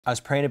I was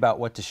praying about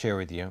what to share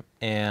with you,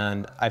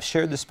 and I've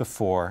shared this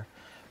before,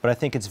 but I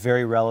think it's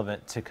very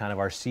relevant to kind of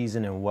our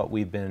season and what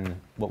we've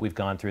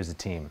gone through as a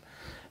team.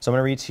 So I'm going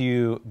to read to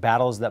you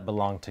battles that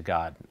belong to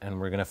God, and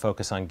we're going to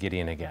focus on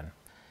Gideon again.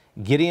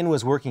 Gideon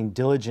was working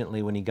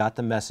diligently when he got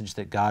the message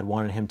that God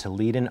wanted him to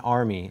lead an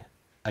army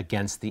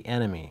against the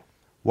enemy.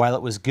 While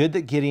it was good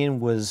that Gideon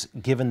was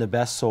given the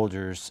best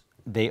soldiers,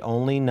 they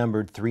only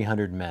numbered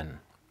 300 men.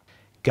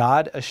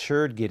 God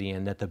assured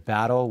Gideon that the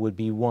battle would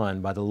be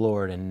won by the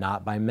Lord and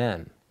not by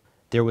men.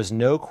 There was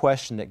no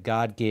question that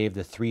God gave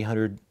the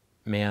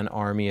 300-man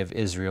army of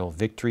Israel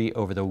victory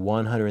over the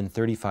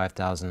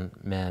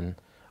 135,000-men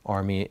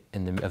army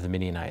of the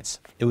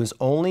Midianites. It was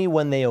only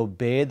when they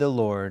obeyed the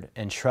Lord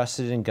and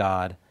trusted in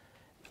God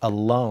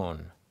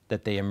alone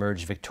that they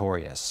emerged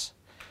victorious.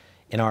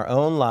 In our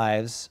own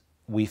lives,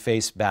 we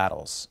face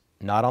battles,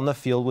 not on the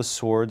field with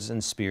swords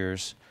and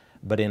spears,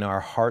 but in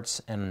our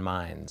hearts and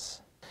minds.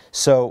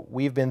 So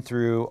we've been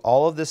through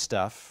all of this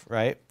stuff,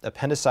 right?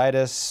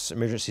 Appendicitis,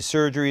 emergency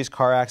surgeries,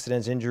 car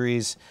accidents,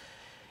 injuries,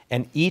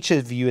 and each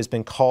of you has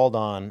been called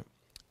on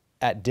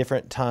at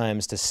different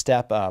times to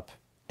step up,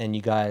 and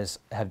you guys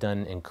have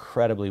done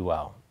incredibly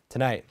well.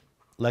 Tonight,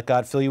 let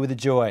God fill you with the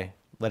joy.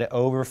 Let it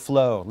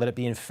overflow. Let it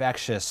be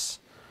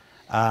infectious.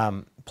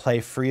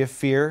 Play free of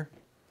fear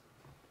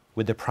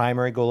with the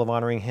primary goal of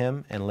honoring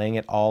Him and laying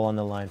it all on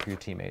the line for your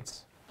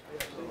teammates.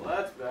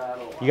 Let's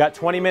battle. You got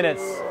 20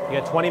 minutes. You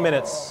got 20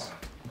 minutes.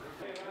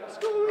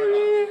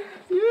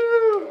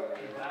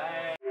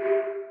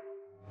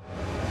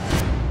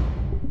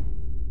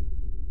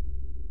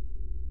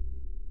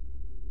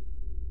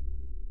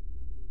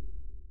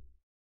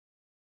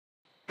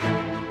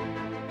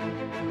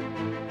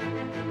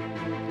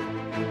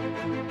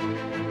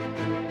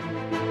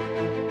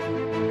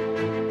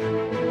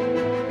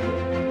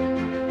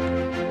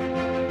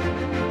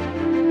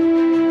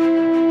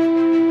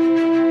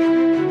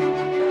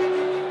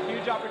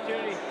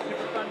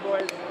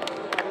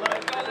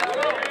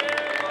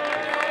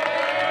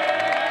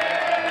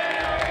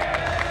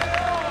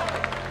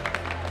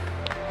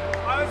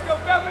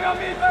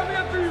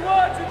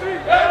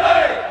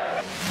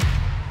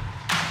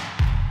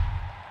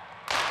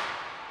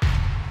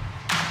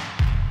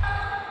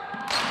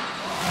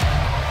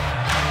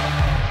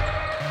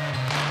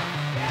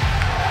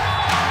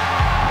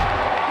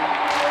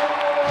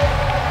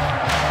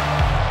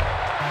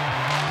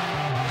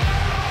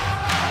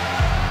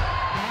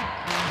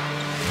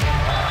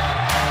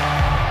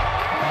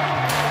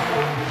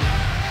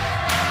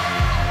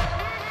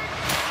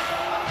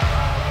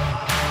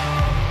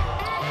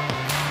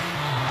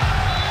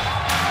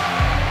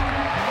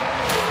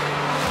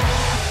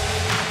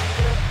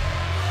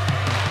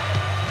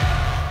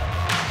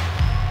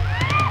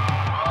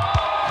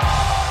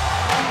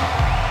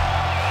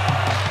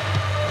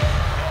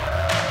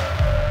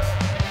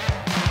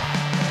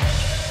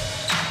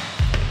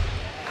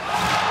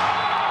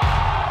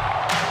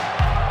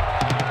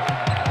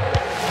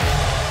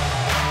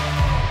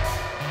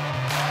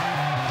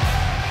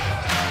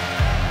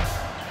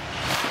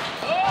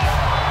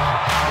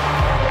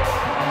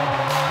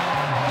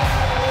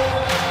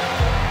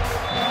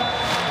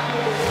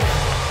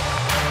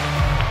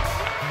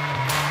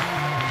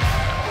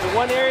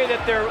 One area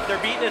that they're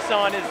beating us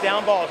on is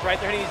down balls, right?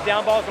 They're hitting these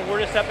down balls and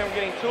we're just up and we're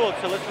getting tooled.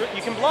 So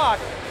you can block,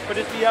 but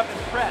just be up and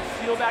press.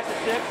 Seal back to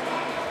 6,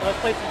 and let's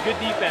play some good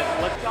defense.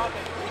 Let's stop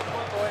it.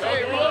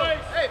 Hey, Roy!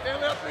 Hey,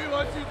 family up 3,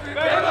 1, 2, 3,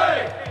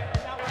 family!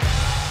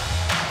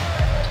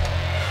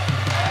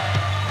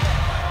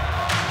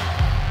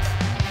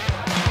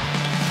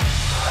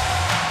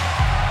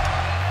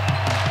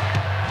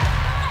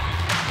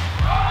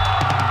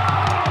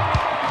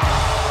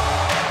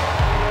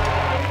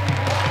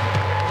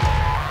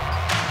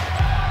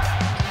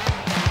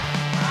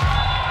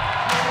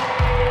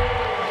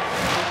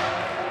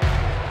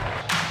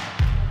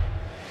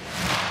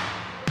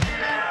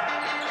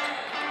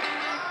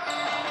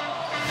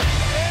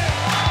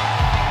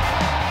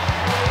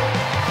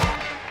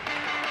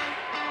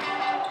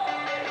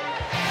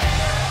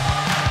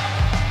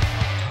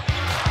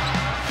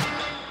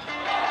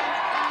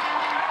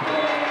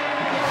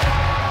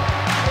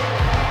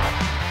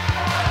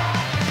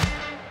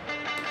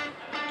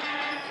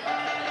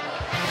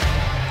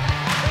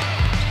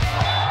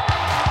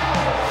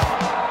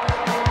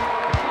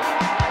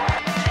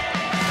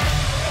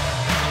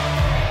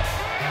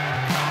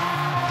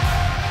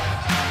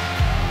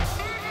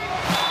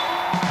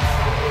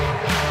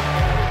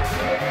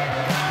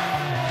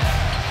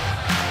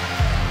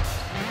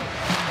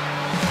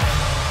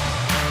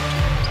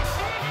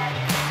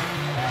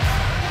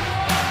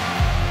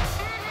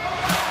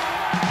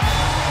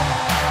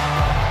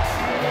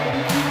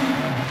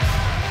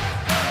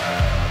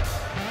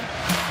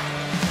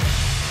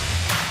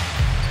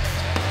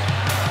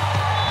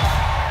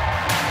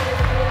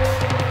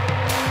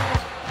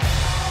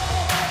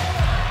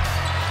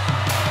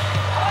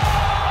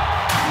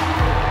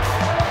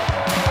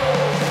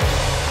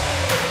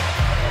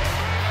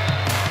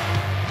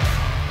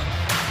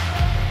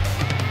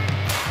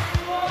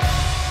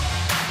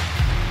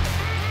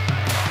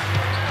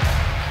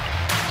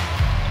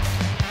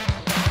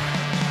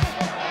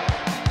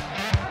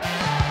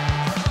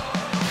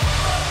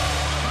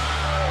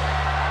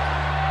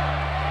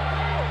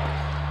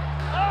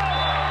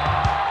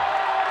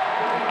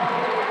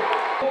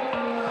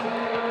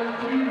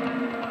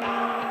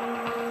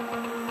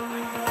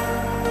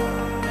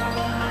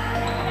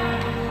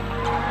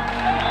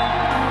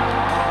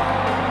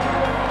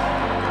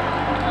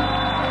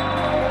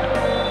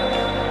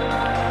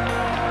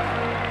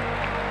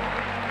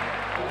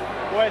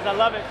 guys. I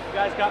love it. You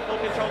guys got full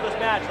control of this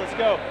match. Let's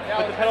go.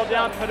 Put the pedal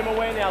down. Put him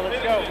away now.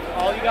 Let's go.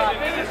 All you got.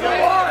 Let's go.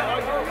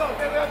 Here we go.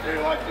 Family up 3,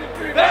 1, 2,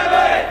 3.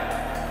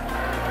 Family!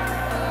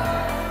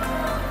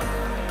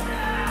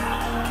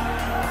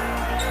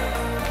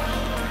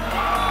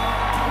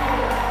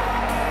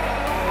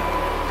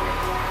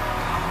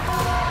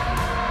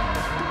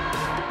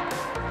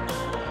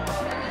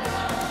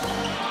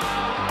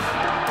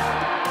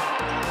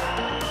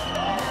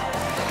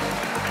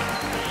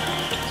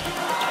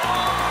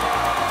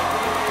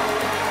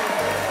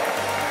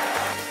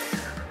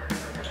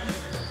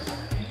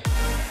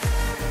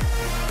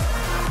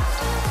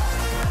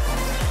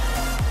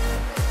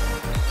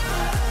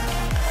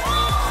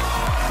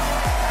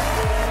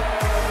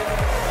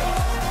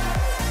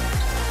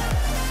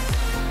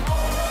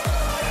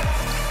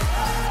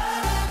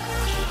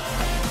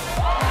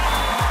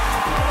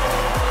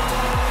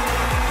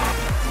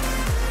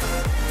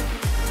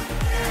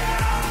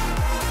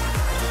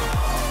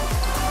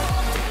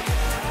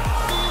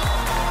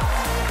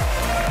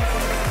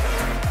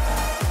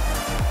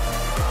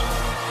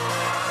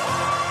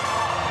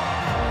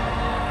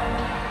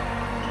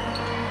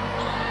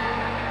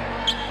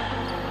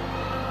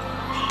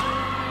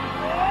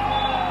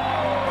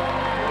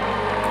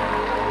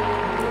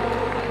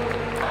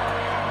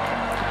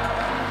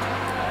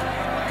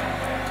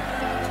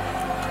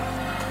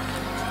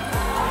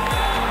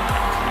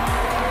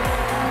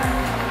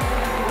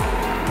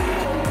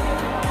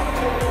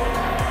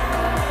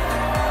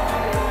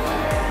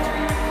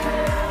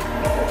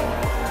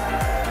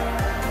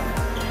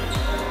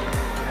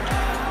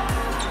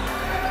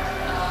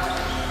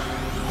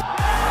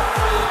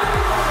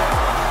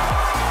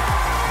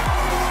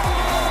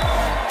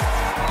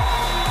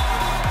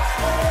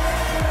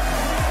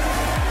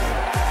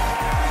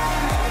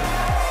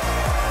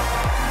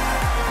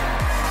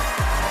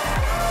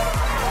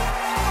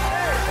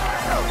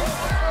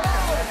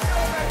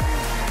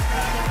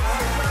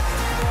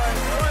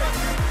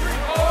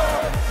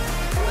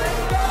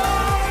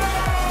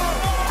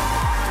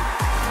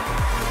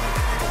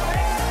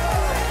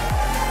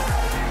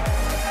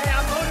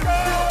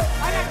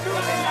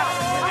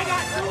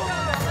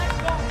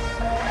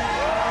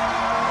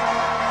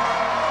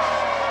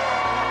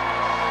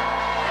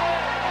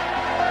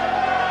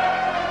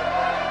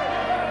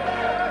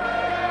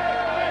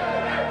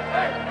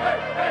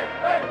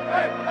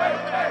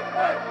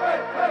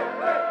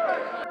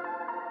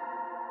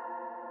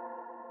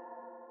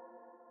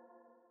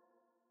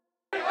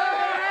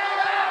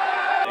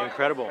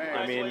 Incredible.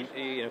 I mean,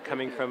 you know,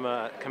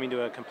 coming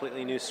to a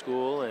completely new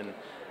school and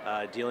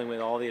dealing with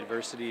all the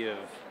adversity of,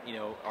 you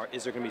know,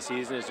 is there going to be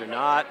season, is there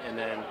not, and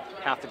then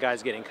half the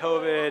guys getting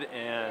COVID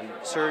and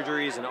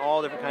surgeries and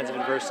all different kinds of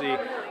adversity.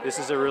 This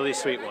is a really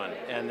sweet one,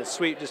 and it's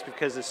sweet just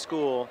because this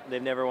school,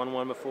 they've never won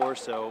one before,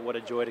 so what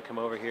a joy to come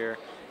over here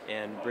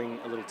and bring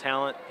a little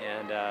talent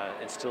and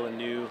instill a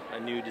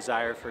new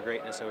desire for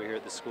greatness over here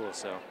at the school.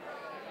 So.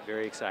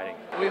 Very exciting.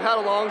 We've had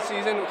a long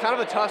season, kind of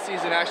a tough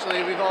season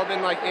actually. We've all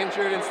been like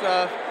injured and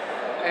stuff,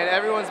 and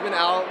everyone's been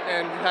out,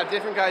 and we've had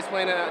different guys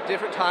playing at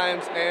different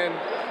times. And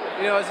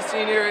you know, as a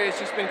senior, it's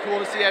just been cool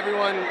to see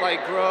everyone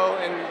like grow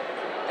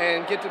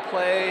and get to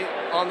play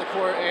on the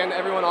court, and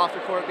everyone off the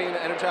court being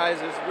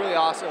energized is really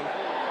awesome.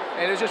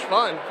 And it was just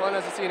fun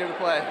as a senior to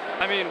play.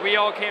 I mean, we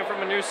all came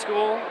from a new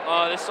school.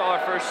 This is our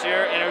first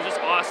year, and it was just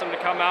awesome to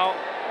come out,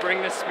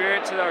 bring this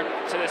spirit to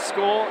the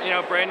school. You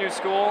know, brand new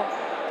school.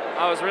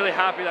 I was really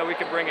happy that we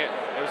could bring it.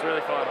 It was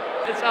really fun.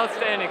 It's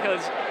outstanding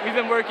because we've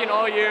been working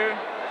all year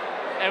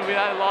and we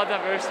had a lot of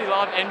diversity, a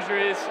lot of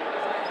injuries,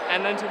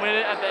 and then to win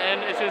it at the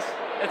end, it's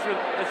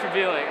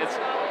revealing. It's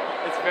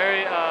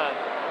very,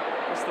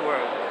 what's the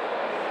word?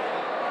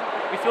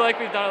 We feel like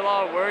we've done a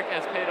lot of work and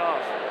it's paid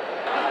off.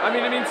 I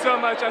mean, it means so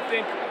much. I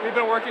think we've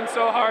been working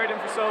so hard and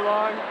for so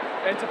long,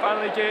 and to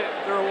finally get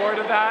the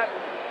reward of that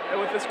and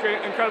with this great,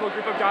 incredible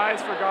group of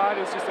guys for God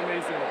is just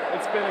amazing.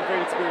 It's been a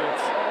great experience.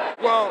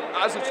 Well,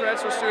 as a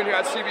transfer student here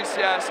at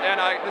CVCS, and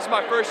this is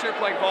my first year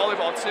playing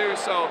volleyball too,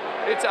 so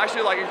it's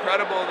actually like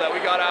incredible that we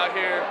got out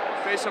here,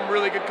 faced some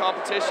really good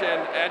competition,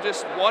 and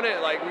just won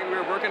it. Like we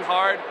were working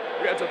hard,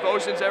 we had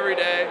devotions every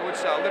day, which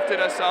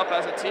lifted us up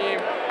as a team,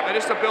 and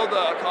just to build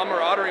a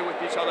camaraderie with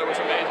each other was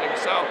amazing.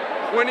 So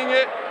winning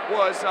it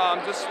was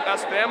just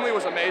as family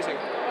was amazing.